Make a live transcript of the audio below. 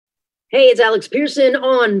Hey, it's Alex Pearson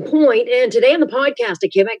on point, and today on the podcast, a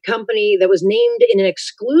Quebec company that was named in an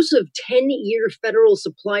exclusive 10-year federal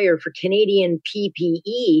supplier for Canadian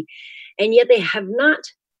PPE, and yet they have not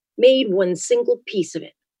made one single piece of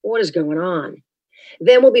it. What is going on?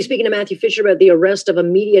 Then we'll be speaking to Matthew Fisher about the arrest of a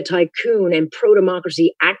media tycoon and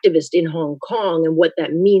pro-democracy activist in Hong Kong and what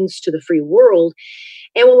that means to the free world.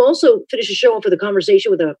 And we'll also finish the show off with a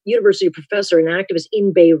conversation with a university professor and activist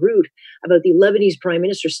in Beirut about the Lebanese prime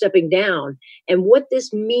minister stepping down and what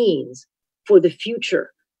this means for the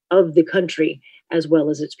future of the country as well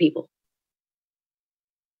as its people.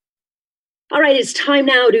 All right, it's time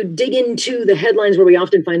now to dig into the headlines where we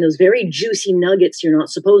often find those very juicy nuggets you're not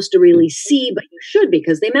supposed to really see, but you should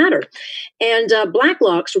because they matter. And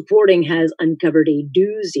Blacklock's reporting has uncovered a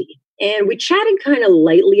doozy. And we chatted kind of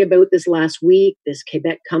lightly about this last week, this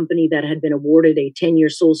Quebec company that had been awarded a 10-year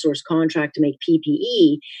sole source contract to make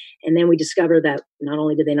PPE. And then we discovered that not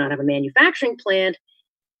only did they not have a manufacturing plant,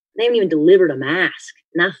 they haven't even delivered a mask,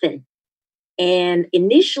 nothing. And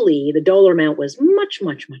initially, the dollar amount was much,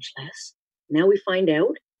 much, much less. Now we find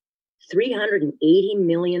out $380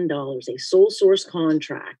 million, a sole source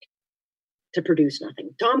contract to produce nothing.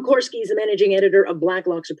 Tom Korski is the managing editor of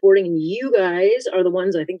Blacklock's reporting, and you guys are the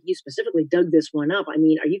ones, I think you specifically dug this one up. I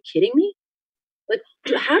mean, are you kidding me? Like,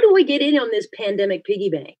 how do I get in on this pandemic piggy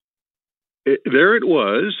bank? There it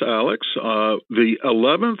was, Alex, the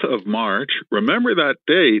 11th of March. Remember that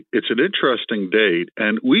date. It's an interesting date.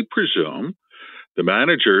 And we presume the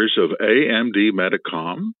managers of AMD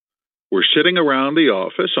Medicom were sitting around the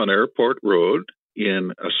office on Airport Road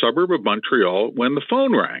in a suburb of Montreal when the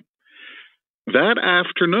phone rang. That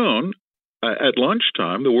afternoon, at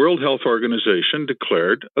lunchtime, the World Health Organization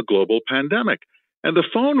declared a global pandemic. And the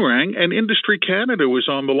phone rang, and Industry Canada was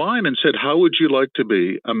on the line and said, how would you like to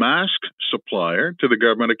be a mask supplier to the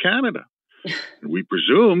government of Canada? We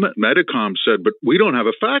presume Medicom said, but we don't have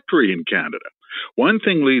a factory in Canada. One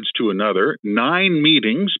thing leads to another, 9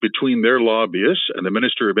 meetings between their lobbyists and the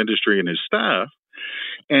Minister of Industry and his staff.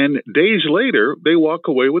 And days later, they walk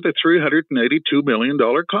away with a $382 million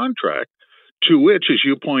contract, to which, as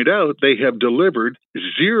you point out, they have delivered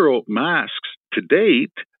 0 masks to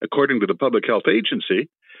date, according to the Public Health Agency,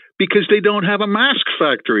 because they don't have a mask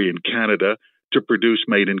factory in Canada to produce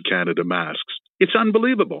made-in-Canada masks. It's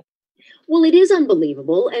unbelievable. Well, it is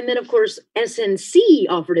unbelievable. And then, of course, SNC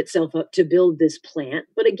offered itself up to build this plant.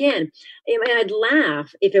 But again, I'd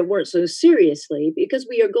laugh if it weren't so seriously, because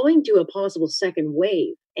we are going to a possible second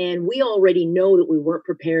wave. And we already know that we weren't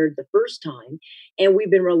prepared the first time. And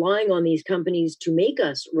we've been relying on these companies to make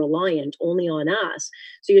us reliant only on us.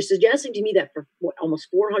 So you're suggesting to me that for almost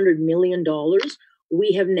 $400 million,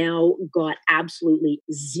 we have now got absolutely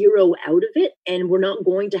 0 out of it, and we're not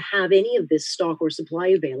going to have any of this stock or supply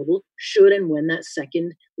available should and when that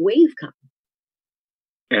second wave comes.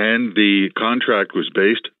 And the contract was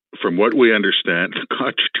based, from what we understand,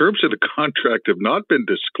 the terms of the contract have not been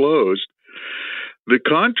disclosed. The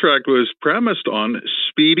contract was premised on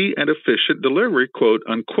speedy and efficient delivery, quote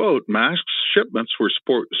unquote. Mask shipments were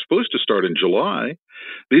supposed to start in July.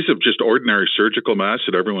 These are just ordinary surgical masks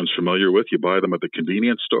that everyone's familiar with. You buy them at the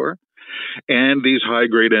convenience store. And these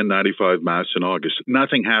high-grade N95 masks in August.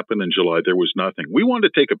 Nothing happened in July. There was nothing. We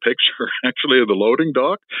wanted to take a picture, actually, of the loading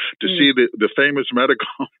dock to see the famous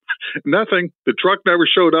Medicom. Nothing. The truck never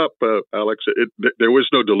showed up, Alex. There was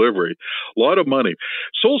no delivery. A lot of money.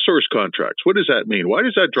 Sole source contracts. What does that mean? Why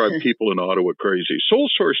does that drive people in Ottawa crazy? Sole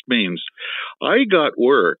source means I got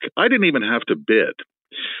work. I didn't even have to bid.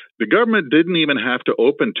 The government didn't even have to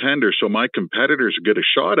open tender so my competitors would get a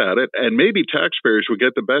shot at it, and maybe taxpayers would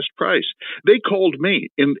get the best price. They called me.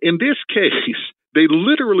 In this case, they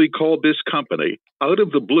literally called this company out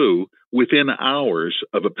of the blue within hours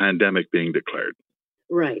of a pandemic being declared.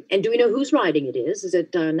 Right. And do we know whose riding it is? Is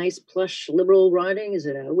it a nice plush Liberal riding? Is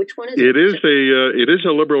it which one is it? It is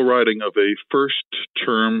a Liberal riding of a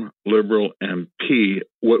first-term Liberal MP.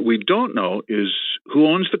 What we don't know is who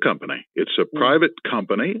owns the company. It's a private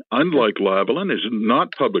company. Unlike Lavalin, is not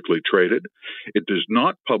publicly traded. It does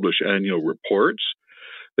not publish annual reports.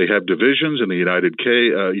 They have divisions in the United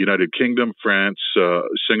Kingdom, France,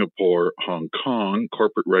 Singapore, Hong Kong.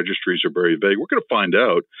 Corporate registries are very vague. We're going to find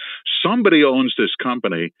out. Somebody owns this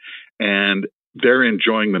company, and they're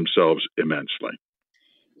enjoying themselves immensely.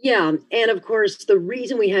 Yeah. And of course, the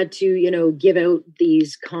reason we had to, give out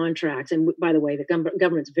these contracts, and by the way, the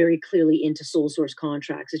government's very clearly into sole source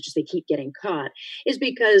contracts, it's just they keep getting caught, is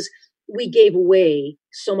because we gave away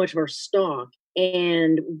so much of our stock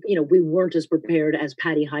And, we weren't as prepared as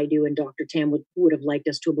Patty Hajdu and Dr. Tam would have liked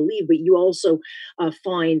us to believe. But you also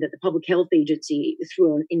find that the Public Health Agency,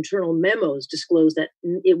 through internal memos, disclosed that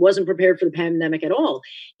it wasn't prepared for the pandemic at all.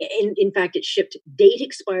 In fact, it shipped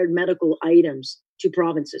date-expired medical items to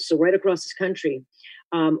provinces. So right across this country,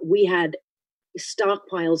 we had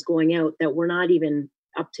stockpiles going out that were not even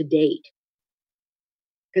up to date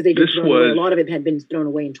because a lot of it had been thrown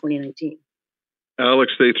away in 2019.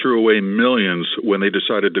 Alex, they threw away millions when they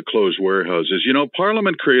decided to close warehouses.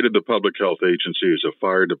 Parliament created the Public Health Agency as a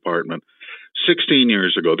fire department 16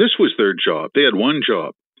 years ago. This was their job. They had one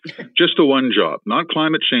job, just the one job, not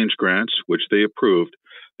climate change grants, which they approved.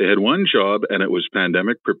 They had one job, and it was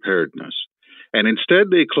pandemic preparedness. And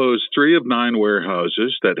instead, they closed 3 of 9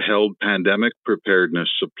 warehouses that held pandemic preparedness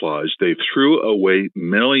supplies. They threw away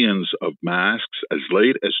millions of masks as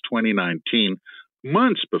late as 2019,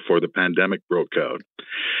 months before the pandemic broke out.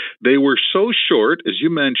 They were so short, as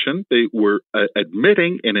you mentioned, they were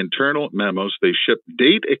admitting in internal memos they shipped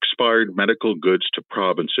date-expired medical goods to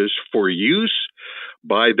provinces for use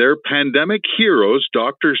by their pandemic heroes,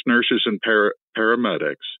 doctors, nurses, and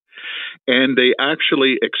paramedics. And they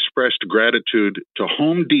actually expressed gratitude to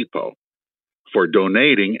Home Depot for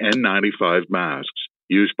donating N95 masks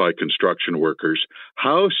used by construction workers.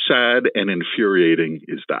 How sad and infuriating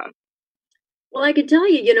is that? Well, I could tell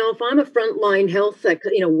you, if I'm a frontline health,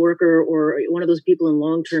 worker or one of those people in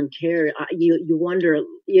long-term care, you wonder,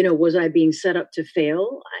 was I being set up to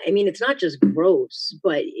fail? I mean, it's not just gross,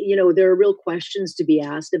 but, there are real questions to be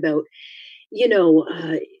asked about,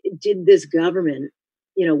 did this government,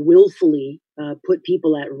 willfully put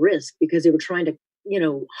people at risk because they were trying to,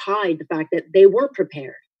 hide the fact that they weren't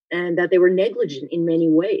prepared and that they were negligent in many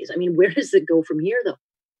ways. I mean, where does it go from here, though?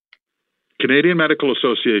 Canadian Medical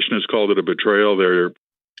Association has called it a betrayal. They're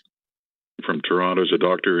from Toronto, is a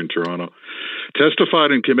doctor in Toronto, testified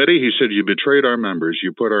in committee. He said, "You betrayed our members.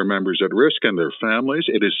 You put our members at risk and their families.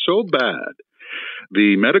 It is so bad.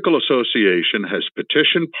 The Medical Association has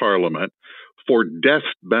petitioned Parliament for death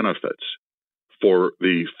benefits for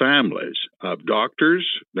the families of doctors,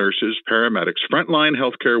 nurses, paramedics, frontline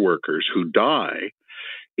healthcare workers who die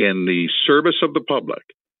in the service of the public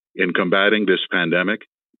in combating this pandemic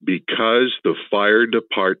because the fire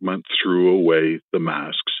department threw away the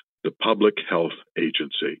masks, the Public Health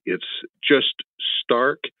Agency." It's just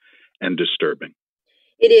stark and disturbing.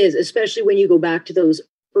 It is, especially when you go back to those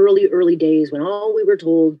early days when all we were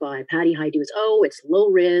told by Patty Hajdu is, it's low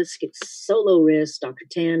risk. It's so low risk. Dr.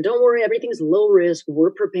 Tan, don't worry, everything's low risk.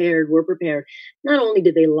 We're prepared. Not only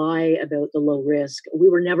did they lie about the low risk, we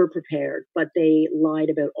were never prepared, but they lied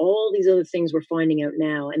about all these other things we're finding out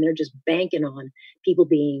now. And they're just banking on people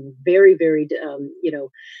being very, very,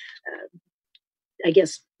 I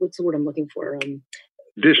guess, what's the word I'm looking for?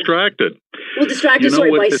 Distracted. Well, distracted,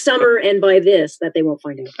 by summer and by this, that they won't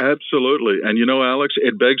find out. Absolutely. And Alex,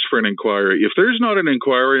 it begs for an inquiry. If there's not an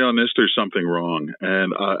inquiry on this, there's something wrong.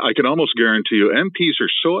 And I can almost guarantee you MPs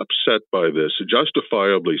are so upset by this,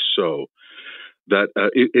 justifiably so, that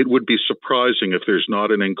it would be surprising if there's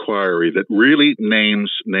not an inquiry that really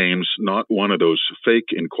names, not one of those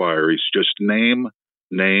fake inquiries, just name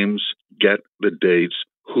names, get the dates,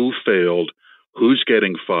 who failed, who's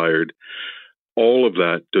getting fired. All of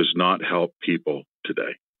that does not help people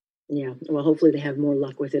today. Yeah, well, hopefully they have more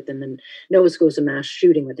luck with it than the Nova Scotia mass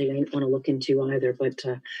shooting that they didn't want to look into either. But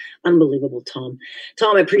unbelievable, Tom.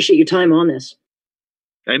 Tom, I appreciate your time on this.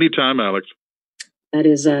 Anytime, Alex. That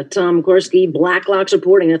is Tom Gorski, Blacklock's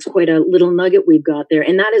reporting. That's quite a little nugget we've got there.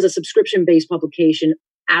 And that is a subscription-based publication,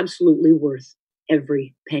 absolutely worth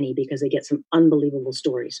every penny because they get some unbelievable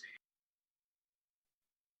stories.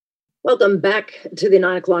 Welcome back to the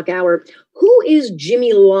 9 o'clock hour. Who is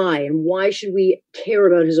Jimmy Lai and why should we care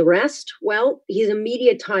about his arrest? Well, he's a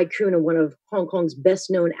media tycoon and one of Hong Kong's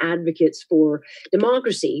best-known advocates for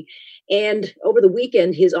democracy. And over the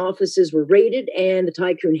weekend, his offices were raided and the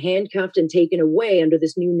tycoon handcuffed and taken away under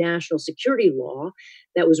this new national security law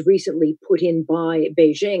that was recently put in by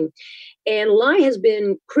Beijing. And Lai has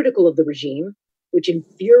been critical of the regime, which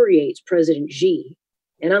infuriates President Xi.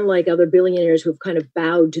 And unlike other billionaires who have kind of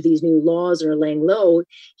bowed to these new laws and are laying low,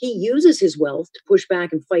 he uses his wealth to push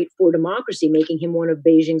back and fight for democracy, making him one of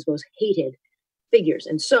Beijing's most hated figures.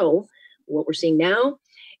 And so what we're seeing now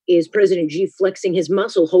is President Xi flexing his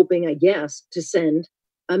muscle, hoping, I guess, to send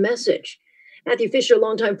a message. Matthew Fisher,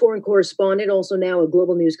 longtime foreign correspondent, also now a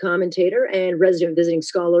global news commentator and resident visiting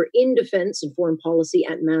scholar in defense and foreign policy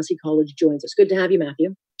at Massey College, joins us. Good to have you,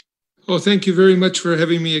 Matthew. Oh, thank you very much for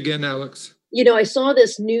having me again, Alex. I saw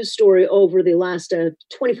this news story over the last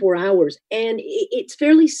 24 hours, and it's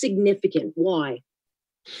fairly significant. Why?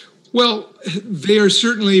 Well, they are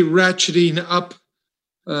certainly ratcheting up,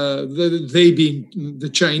 they being the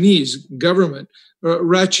Chinese government,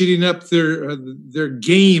 ratcheting up their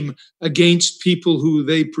game against people who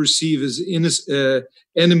they perceive as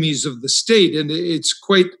enemies of the state. And it's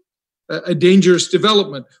quite a dangerous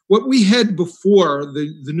development. What we had before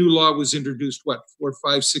the new law was introduced, 4,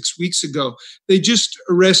 5, 6 weeks ago, they just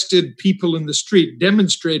arrested people in the street,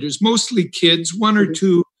 demonstrators, mostly kids, one or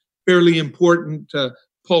two fairly important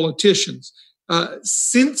politicians.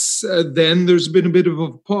 Since then, there's been a bit of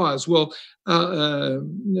a pause. Well,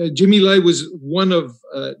 Jimmy Lai was one of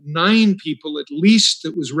 9 people, at least,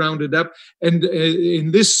 that was rounded up. And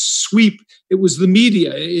in this sweep, it was the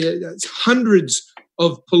media. Hundreds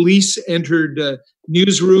of police entered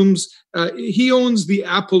newsrooms. He owns the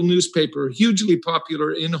Apple newspaper, hugely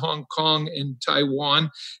popular in Hong Kong and Taiwan.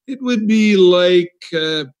 It would be like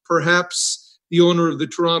perhaps the owner of the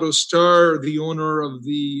Toronto Star, or the owner of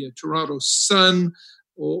the Toronto Sun,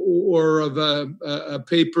 or of a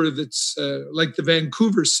paper that's like the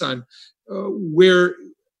Vancouver Sun, where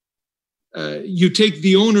you take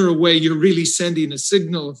the owner away, you're really sending a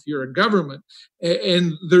signal if you're a government.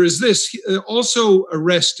 And there is this. Also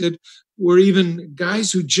arrested were even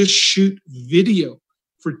guys who just shoot video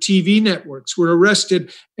for TV networks were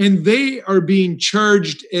arrested, and they are being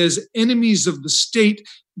charged as enemies of the state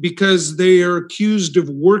because they are accused of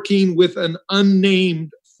working with an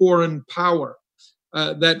unnamed foreign power.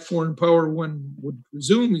 That foreign power, one would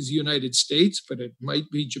presume, is the United States, but it might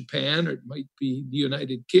be Japan, or it might be the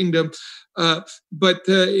United Kingdom. But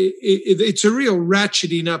it's a real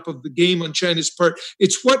ratcheting up of the game on China's part.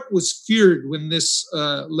 It's what was feared when this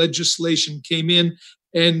legislation came in,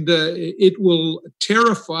 and it will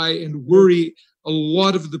terrify and worry a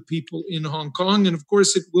lot of the people in Hong Kong. And of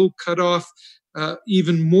course, it will cut off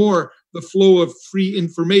even more the flow of free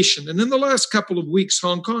information. And in the last couple of weeks,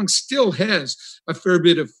 Hong Kong still has a fair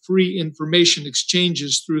bit of free information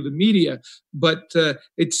exchanges through the media, but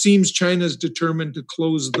it seems China's determined to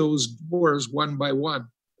close those doors one by one.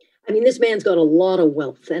 I mean, this man's got a lot of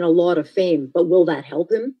wealth and a lot of fame, but will that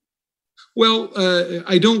help him? Well,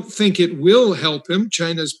 I don't think it will help him.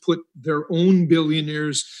 China's put their own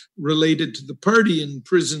billionaires related to the party in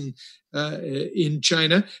prison in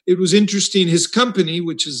China. It was interesting. His company,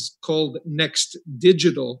 which is called Next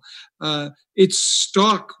Digital, its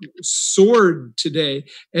stock soared today,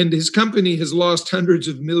 and his company has lost hundreds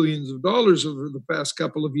of millions of dollars over the past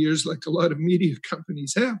couple of years, like a lot of media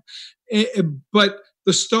companies have. But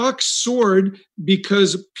the stock soared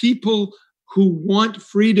because people who want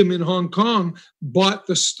freedom in Hong Kong bought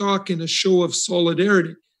the stock in a show of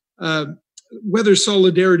solidarity. Whether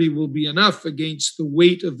solidarity will be enough against the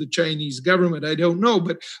weight of the Chinese government, I don't know.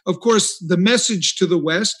 But of course, the message to the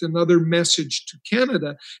West, another message to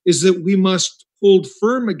Canada, is that we must hold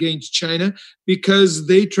firm against China because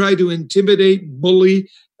they try to intimidate, bully,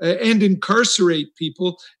 and incarcerate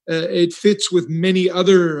people. It fits with many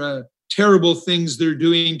other terrible things they're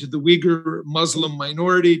doing to the Uyghur Muslim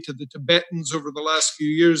minority, to the Tibetans over the last few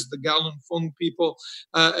years, the Galunfeng people,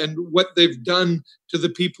 and what they've done to the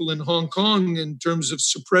people in Hong Kong in terms of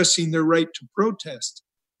suppressing their right to protest.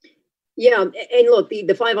 Yeah, and look,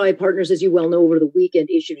 the Five Eye Partners, as you well know, over the weekend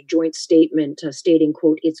issued a joint statement stating,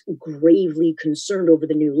 quote, "It's gravely concerned over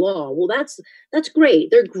the new law." Well, that's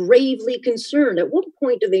great. They're gravely concerned. At what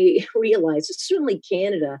point do they realize, certainly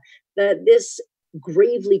Canada, that this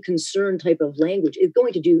gravely concerned type of language is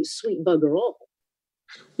going to do sweet bugger all?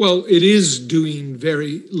 Well, it is doing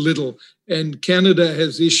very little. And Canada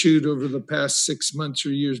has issued over the past 6 months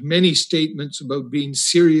or years many statements about being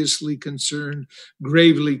seriously concerned,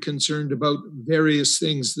 gravely concerned about various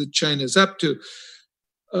things that China's up to.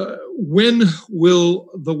 When will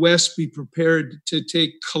the West be prepared to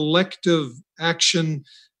take collective action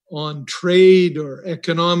on trade or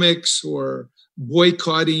economics or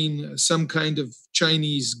boycotting some kind of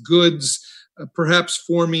Chinese goods, perhaps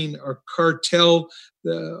forming a cartel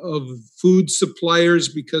of food suppliers,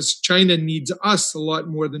 because China needs us a lot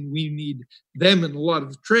more than we need them in a lot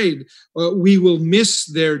of trade. We will miss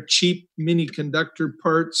their cheap mini-conductor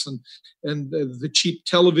parts and the cheap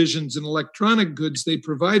televisions and electronic goods they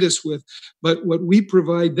provide us with. But what we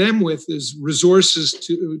provide them with is resources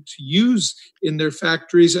to use in their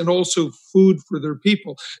factories and also food for their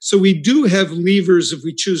people. So we do have levers if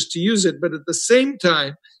we choose to use it, but at the same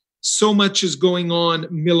time, so much is going on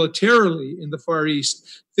militarily in the Far East.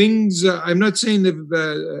 Things, I'm not saying they've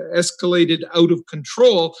escalated out of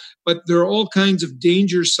control, but there are all kinds of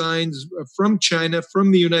danger signs from China,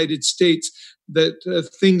 from the United States, that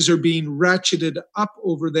things are being ratcheted up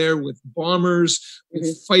over there with bombers,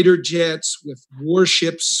 with fighter jets, with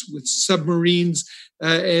warships, with submarines,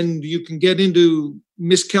 and you can get into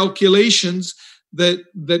miscalculations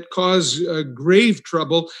that cause grave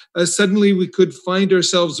trouble. Suddenly we could find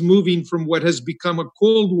ourselves moving from what has become a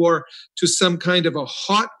Cold War to some kind of a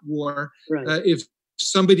hot war, if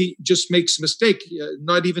somebody just makes a mistake,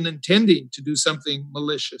 not even intending to do something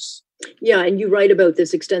malicious. Yeah, and you write about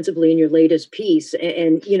this extensively in your latest piece,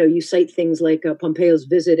 and you cite things like Pompeo's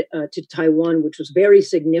visit to Taiwan, which was very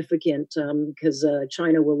significant because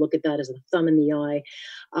China will look at that as a thumb in the eye.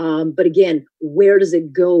 But again, where does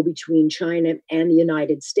it go between China and the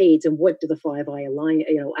United States, and what do the Five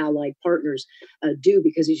allied partners do?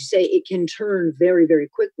 Because as you say, it can turn very, very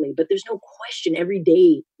quickly. But there's no question every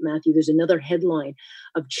day, Matthew, there's another headline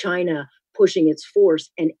of China pushing its force,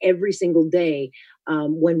 and every single day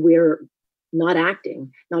when we're not acting,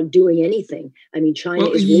 not doing anything, I mean, China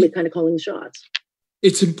is really kind of calling the shots.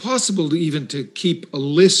 It's impossible to keep a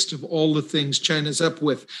list of all the things China's up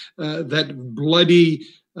with. That bloody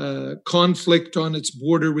conflict on its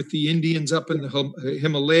border with the Indians up in the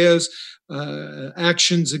Himalayas,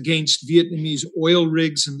 actions against Vietnamese oil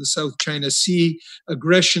rigs in the South China Sea,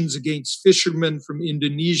 aggressions against fishermen from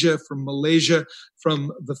Indonesia, from Malaysia,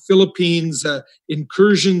 from the Philippines,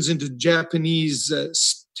 incursions into Japanese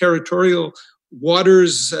territorial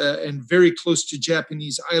waters and very close to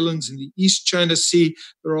Japanese islands in the East China Sea.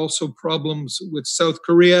 There are also problems with South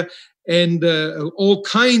Korea, and all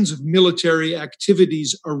kinds of military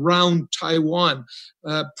activities around Taiwan,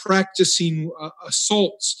 practicing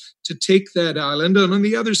assaults to take that island. And on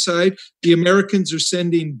the other side, the Americans are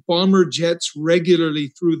sending bomber jets regularly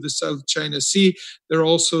through the South China Sea. They're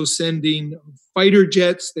also sending fighter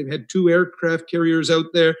jets. They've had 2 aircraft carriers out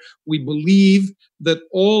there. We believe that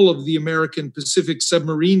all of the American Pacific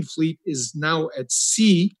submarine fleet is now at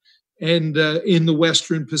sea and in the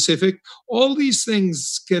Western Pacific. All these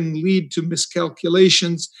things can lead to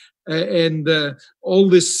miscalculations, and all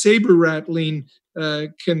this saber rattling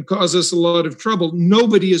can cause us a lot of trouble.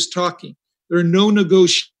 Nobody is talking. There are no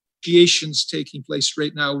negotiations taking place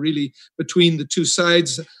right now, really, between the two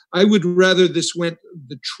sides. I would rather this went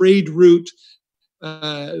the trade route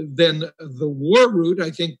than the war route.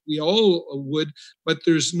 I think we all would, but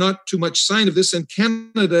there's not too much sign of this. And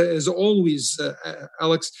Canada, as always,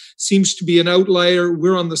 Alex, seems to be an outlier.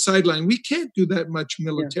 We're on the sideline. We can't do that much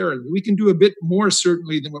militarily. We can do a bit more,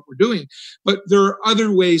 certainly, than what we're doing. But there are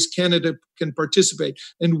other ways Canada can participate.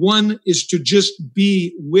 And one is to just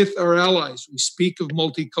be with our allies. We speak of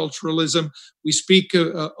multiculturalism. We speak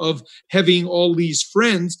of having all these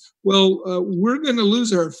friends. Well, we're going to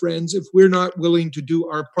lose our friends if we're not willing to do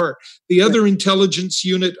our part. The other intelligence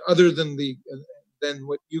unit, other than than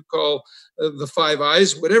what you call the Five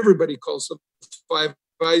Eyes, what everybody calls the Five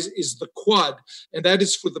Eyes, is the Quad, and that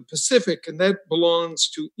is for the Pacific, and that belongs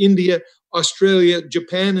to India, Australia,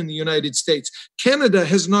 Japan, and the United States. Canada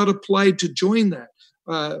has not applied to join that.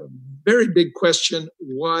 Very big question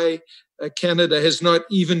why Canada has not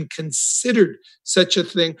even considered such a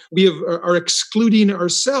thing. We are excluding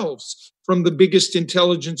ourselves from the biggest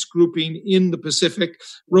intelligence grouping in the Pacific,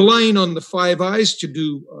 relying on the Five Eyes to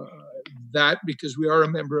do that because we are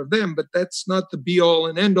a member of them, but that's not the be-all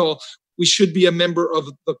and end-all. We should be a member of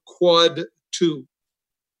the Quad too.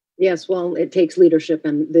 Yes, well, it takes leadership,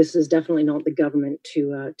 and this is definitely not the government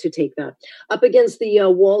to take that. Up against the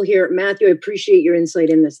wall here, Matthew, I appreciate your insight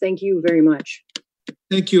in this. Thank you very much.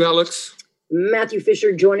 Thank you, Alex. Matthew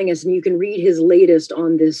Fisher joining us, and you can read his latest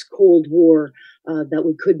on this Cold War that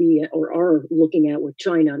we could be or are looking at with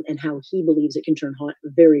China and how he believes it can turn hot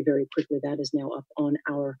very, very quickly. That is now up on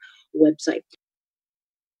our website.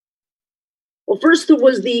 Well, first there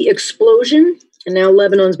was the explosion, and now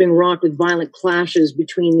Lebanon's being rocked with violent clashes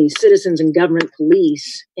between the citizens and government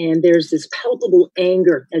police. And there's this palpable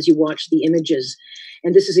anger as you watch the images.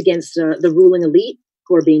 And this is against the ruling elite,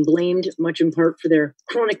 who are being blamed, much in part for their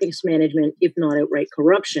chronic mismanagement, if not outright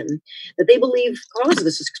corruption, that they believe caused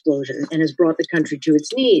this explosion and has brought the country to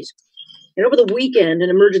its knees. And over the weekend, an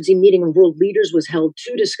emergency meeting of world leaders was held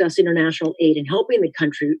to discuss international aid in helping the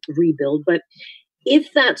country rebuild. But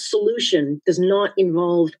if that solution does not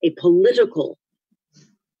involve a political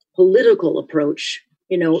approach,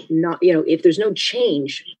 if there's no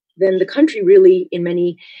change, then the country really, in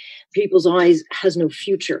many people's eyes, has no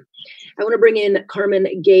future. I want to bring in Carmen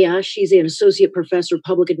Gaya. She's an associate professor of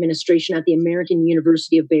public administration at the American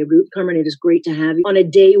University of Beirut. Carmen, it is great to have you on a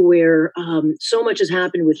day where so much has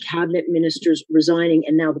happened with cabinet ministers resigning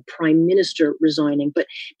and now the prime minister resigning. But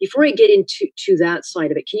before I get into that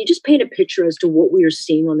side of it, can you just paint a picture as to what we are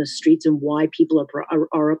seeing on the streets and why people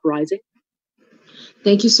are uprising?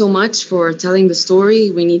 Thank you so much for telling the story.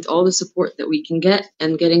 We need all the support that we can get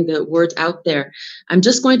and getting the word out there. I'm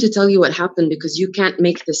just going to tell you what happened because you can't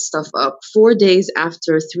make this stuff up. 4 days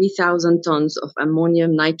after 3,000 tons of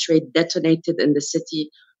ammonium nitrate detonated in the city,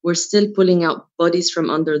 we're still pulling out bodies from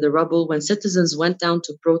under the rubble. When citizens went down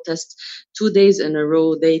to protest 2 days in a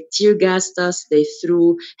row, they tear gassed us, they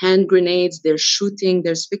threw hand grenades, they're shooting.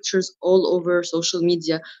 There's pictures all over social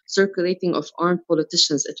media circulating of armed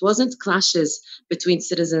politicians. It wasn't clashes between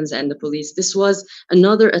citizens and the police. This was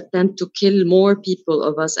another attempt to kill more people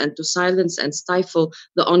of us and to silence and stifle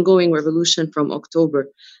the ongoing revolution from October.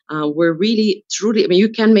 We're really, truly, I mean, you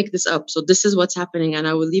can make this up. So this is what's happening, and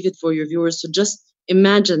I will leave it for your viewers to just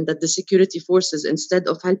imagine that the security forces, instead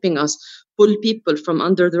of helping us pull people from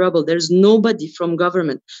under the rubble, there's nobody from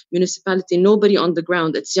government, municipality, nobody on the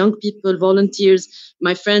ground. It's young people, volunteers,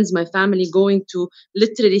 my friends, my family going to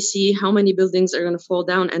literally see how many buildings are going to fall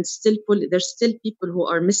down and still pull. There's still people who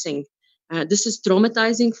are missing. This is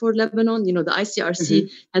traumatizing for Lebanon. You know, the ICRC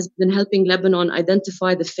has been helping Lebanon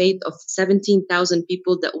identify the fate of 17,000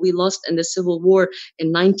 people that we lost in the civil war in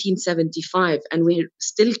 1975. And we're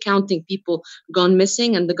still counting people gone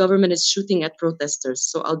missing, and the government is shooting at protesters.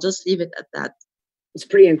 So I'll just leave it at that. It's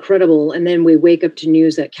pretty incredible. And then we wake up to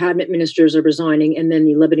news that cabinet ministers are resigning, and then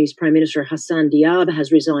the Lebanese Prime Minister Hassan Diab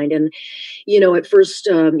has resigned. And, you know, at first,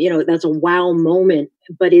 that's a wow moment.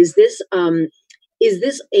 But is this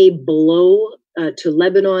a blow to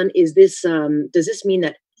Lebanon? Is this does this mean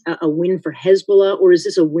that a win for Hezbollah, or is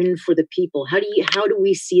this a win for the people? How do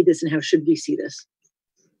we see this, and how should we see this?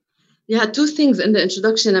 Yeah, two things in the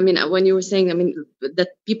introduction. I mean, when you were saying, that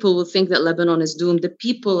people will think that Lebanon is doomed. The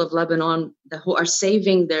people of Lebanon who are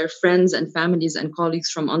saving their friends and families and colleagues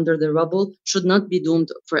from under the rubble should not be doomed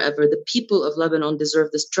forever. The people of Lebanon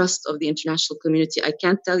deserve this trust of the international community. I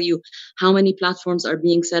can't tell you how many platforms are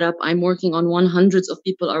being set up. I'm working on one. Hundreds of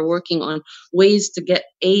people are working on ways to get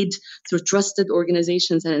aid through trusted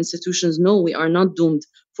organizations and institutions. No, we are not doomed.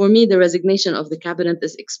 For me, the resignation of the cabinet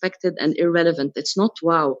is expected and irrelevant. It's not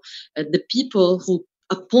wow. The people who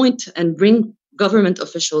appoint and bring government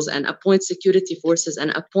officials and appoint security forces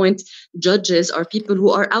and appoint judges are people who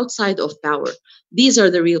are outside of power. These are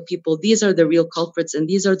the real people. These are the real culprits. And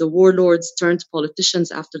these are the warlords turned politicians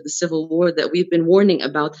after the civil war that we've been warning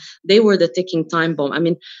about. They were the ticking time bomb. I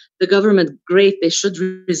mean, the government, great, they should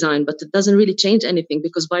resign, but it doesn't really change anything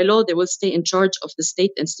because by law, they will stay in charge of the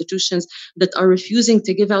state institutions that are refusing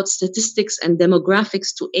to give out statistics and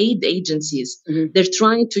demographics to aid agencies. They're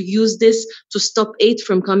trying to use this to stop aid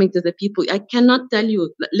from coming to the people. I cannot tell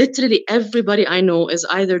you, literally everybody I know is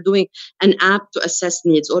either doing an app to assess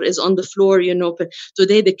needs or is on the floor.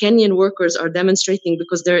 Today the Kenyan workers are demonstrating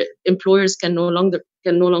because their employers can no longer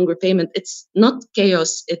pay them. It's not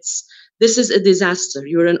chaos. This is a disaster.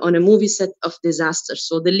 You're on a movie set of disaster.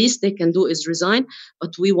 So the least they can do is resign,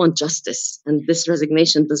 but we want justice. And this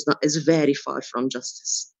resignation is very far from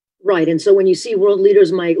justice. Right. And so when you see world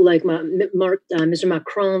leaders like Mr.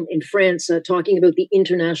 Macron in France talking about the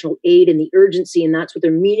international aid and the urgency, and that's what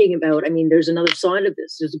they're meeting about. I mean, there's another side of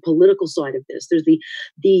this. There's a political side of this. There's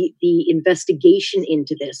the investigation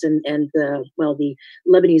into this. And the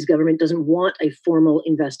Lebanese government doesn't want a formal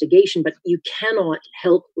investigation, but you cannot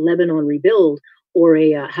help Lebanon rebuild or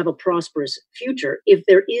have a prosperous future if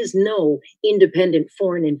there is no independent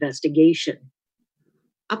foreign investigation.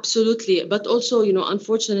 Absolutely. But also,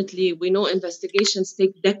 unfortunately, we know investigations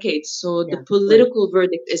take decades. So the political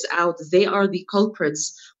verdict is out. They are the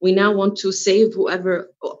culprits. We now want to save whoever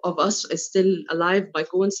of us is still alive, by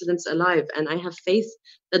coincidence alive. And I have faith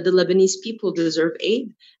that the Lebanese people deserve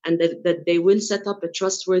aid and that they will set up a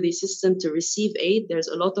trustworthy system to receive aid. There's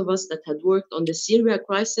a lot of us that had worked on the Syria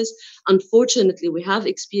crisis. Unfortunately, we have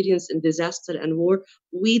experience in disaster and war.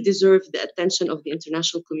 We deserve the attention of the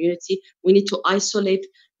international community. We need to isolate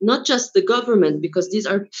not just the government, because these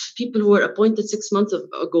are people who were appointed 6 months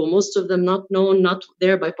ago, most of them not known, not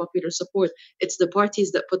there by popular support. It's the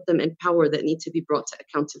parties that put them in power that need to be brought to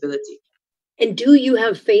accountability. And do you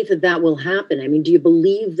have faith that will happen? I mean, do you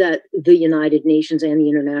believe that the United Nations and the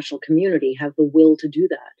international community have the will to do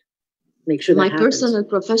that? Make sure that happens? My personal and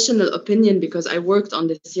professional opinion, because I worked on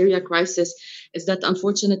the Syria crisis, is that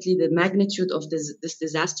unfortunately the magnitude of this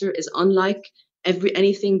disaster is unlike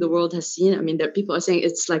anything the world has seen. I mean, there people are saying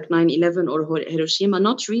it's like 9/11 or Hiroshima.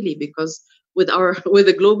 Not really, because with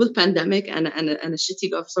a global pandemic and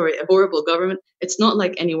a horrible government, it's not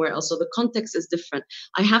like anywhere else. So the context is different.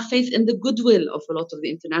 I have faith in the goodwill of a lot of the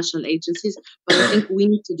international agencies, but I think we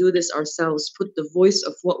need to do this ourselves, put the voice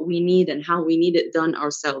of what we need and how we need it done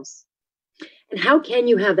ourselves. And how can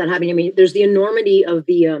you have that happen? I mean, there's the enormity of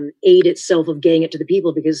the aid itself of getting it to the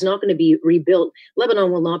people, because it's not going to be rebuilt.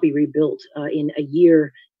 Lebanon will not be rebuilt in a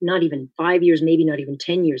year, not even 5 years, maybe not even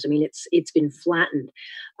 10 years. I mean, it's been flattened.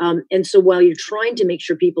 And so while you're trying to make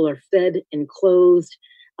sure people are fed and clothed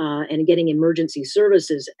and getting emergency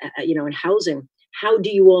services, and housing, how do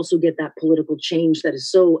you also get that political change that is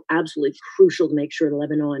so absolutely crucial to make sure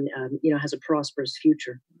Lebanon, has a prosperous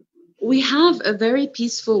future? We have a very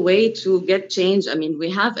peaceful way to get change. I mean, we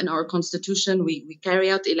have in our constitution, we carry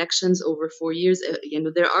out elections over 4 years.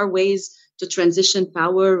 There are ways to transition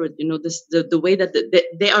power. The way that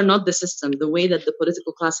they are not the system. The way that the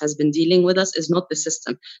political class has been dealing with us is not the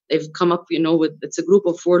system. They've come up, with, it's a group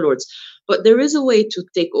of warlords. But there is a way to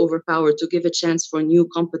take over power, to give a chance for new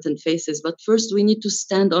competent faces. But first, we need to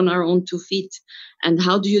stand on our own 2 feet. And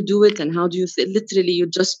how do you do it? And how do you literally, you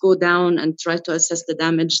just go down and try to assess the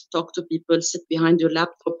damage, talk to people, sit behind your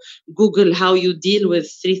laptop, Google how you deal with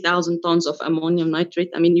 3,000 tons of ammonium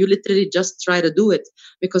nitrate. I mean, you literally just try to do it,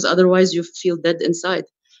 because otherwise you feel dead inside.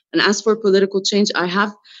 And as for political change, I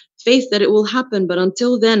have faith that it will happen. But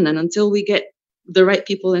until then, and until we get the right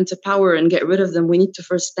people into power and get rid of them, we need to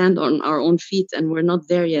first stand on our own feet. And we're not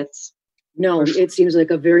there yet. No, it seems like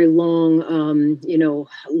a very long,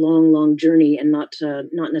 long journey, and not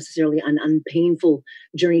necessarily an unpainful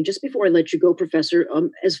journey. Just before I let you go, Professor,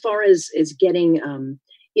 as far as getting,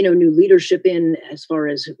 new leadership in, as far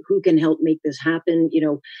as who can help make this happen,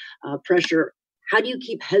 pressure. How do you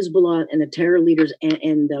keep Hezbollah and the terror leaders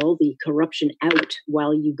and all the corruption out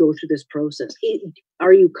while you go through this process?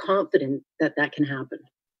 Are you confident that can happen?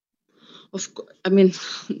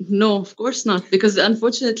 No, of course not. Because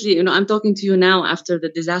unfortunately, I'm talking to you now after the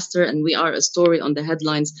disaster, and we are a story on the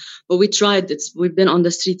headlines. But we tried. We've been on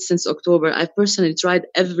the streets since October. I personally tried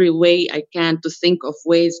every way I can to think of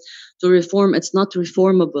ways to reform. It's not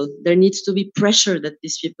reformable. There needs to be pressure that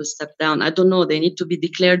these people step down. I don't know. They need to be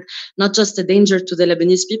declared not just a danger to the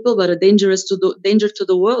Lebanese people, but a danger to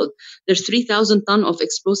the world. There's 3,000 tons of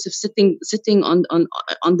explosives sitting on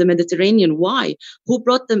the Mediterranean. Why? Who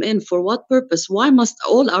brought them in? For what purpose? Why must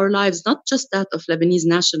all our lives, not just that of Lebanese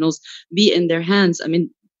nationals, be in their hands? I mean,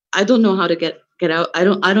 I don't know how to get out. I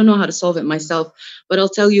don't know how to solve it myself. But I'll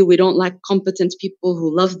tell you, we don't lack competent people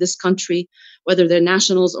who love this country, whether they're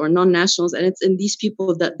nationals or non-nationals. And it's in these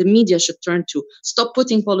people that the media should turn to. Stop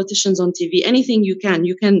putting politicians on TV. Anything you can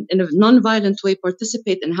in a non-violent way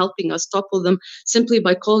participate in helping us topple them, simply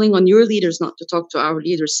by calling on your leaders not to talk to our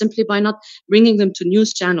leaders, simply by not bringing them to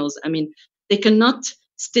news channels. I mean, they cannot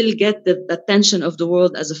still get the attention of the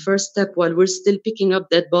world as a first step while we're still picking up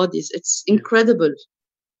dead bodies. It's incredible.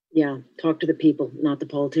 Yeah, talk to the people, not the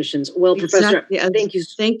politicians. Well, Professor, thank you.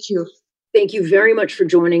 Thank you. Thank you very much for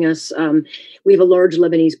joining us. We have a large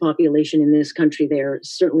Lebanese population in this country. They're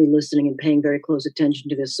certainly listening and paying very close attention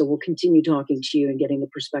to this. So we'll continue talking to you and getting the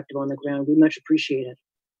perspective on the ground. We much appreciate it.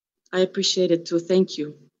 I appreciate it too. Thank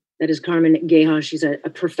you. That is Carmen Geha. She's a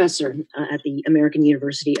professor at the American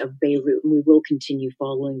University of Beirut, and we will continue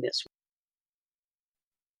following this.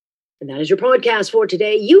 And that is your podcast for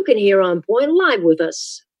today. You can hear On Point live with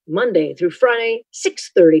us Monday through Friday,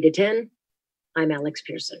 6:30 to 10. I'm Alex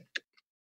Pearson.